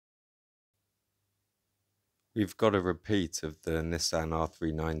We've got a repeat of the Nissan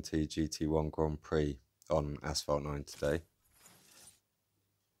R390 GT1 Grand Prix on Asphalt 9 today.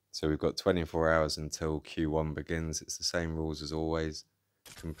 So we've got 24 hours until Q1 begins. It's the same rules as always.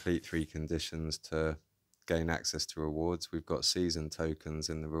 Complete 3 conditions to gain access to rewards. We've got season tokens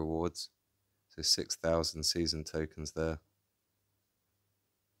in the rewards. So 6,000 season tokens there.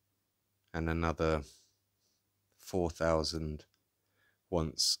 And another 4,000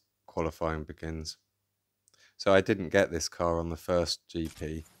 once qualifying begins. So I didn't get this car on the first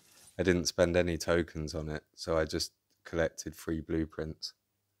GP. I didn't spend any tokens on it, so I just collected free blueprints.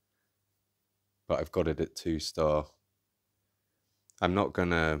 But I've got it at 2-star. I'm not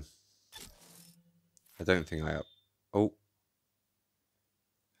gonna... I don't think I... Oh!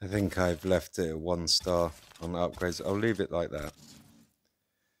 I think I've left it at 1-star on the upgrades. I'll leave it like that.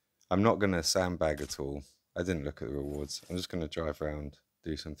 I'm not gonna sandbag at all. I didn't look at the rewards. I'm just gonna drive around,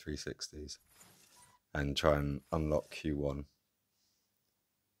 do some 360s. And try and unlock Q1.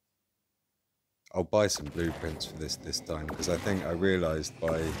 I'll buy some blueprints for this time, because I think I realised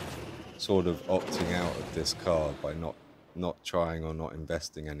by sort of opting out of this car, by not trying or not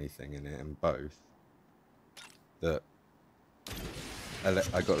investing anything in it, and both, that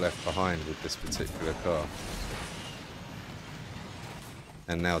I got left behind with this particular car.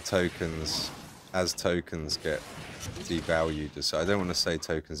 And now tokens, as tokens get devalued, so I don't want to say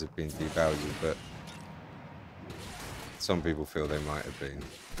tokens have been devalued, but some people feel they might have been.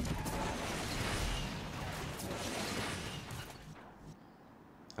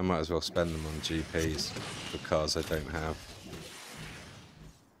 I might as well spend them on GPs for cars I don't have.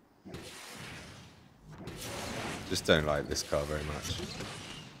 Just don't like this car very much.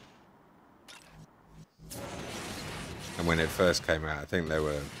 And when it first came out, I think there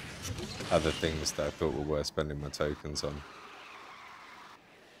were other things that I thought were worth spending my tokens on.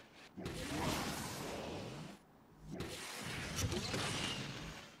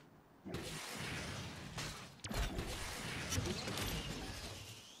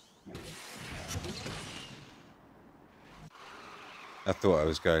 I thought I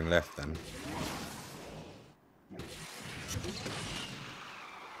was going left then.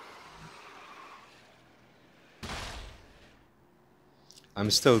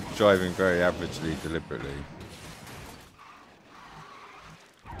 I'm still driving very averagely, deliberately.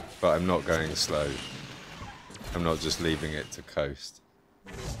 But I'm not going slow. I'm not just leaving it to coast.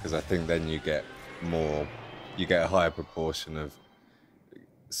 Because I think then you get a higher proportion of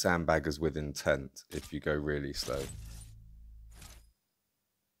sandbaggers with intent if you go really slow.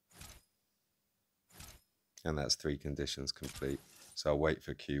 And that's 3 conditions complete. So I'll wait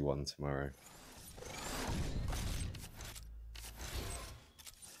for Q1 tomorrow.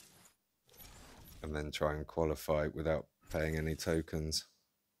 And then try and qualify without paying any tokens.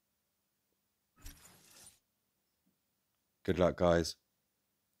 Good luck, guys.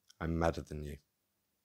 I'm madder than you.